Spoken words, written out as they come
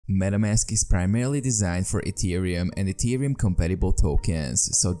Metamask is primarily designed for Ethereum and Ethereum-compatible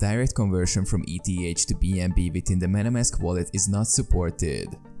tokens, so direct conversion from ETH to BNB within the Metamask wallet is not supported.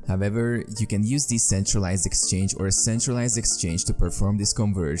 However, you can use decentralized exchange or a centralized exchange to perform this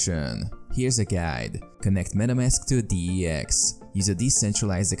conversion. Here's a guide. Connect Metamask to a DEX. Use a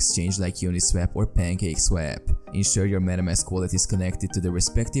decentralized exchange like Uniswap or PancakeSwap. Ensure your Metamask wallet is connected to the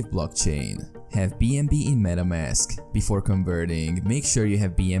respective blockchain. Have BNB in Metamask. Before converting, make sure you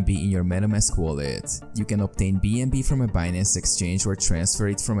have BNB in your Metamask wallet. You can obtain BNB from a Binance exchange or transfer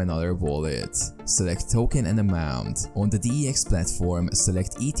it from another wallet. Select token and amount. On the DEX platform,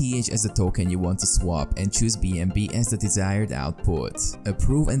 select ETH as the token you want to swap and choose BNB as the desired output.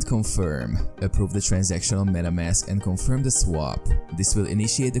 Approve and confirm. Approve the transaction on Metamask and confirm the swap. This will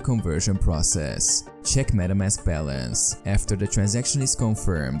initiate the conversion process. Check Metamask balance. After the transaction is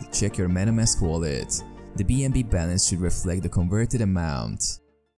confirmed, check your Metamask wallet. The BNB balance should reflect the converted amount.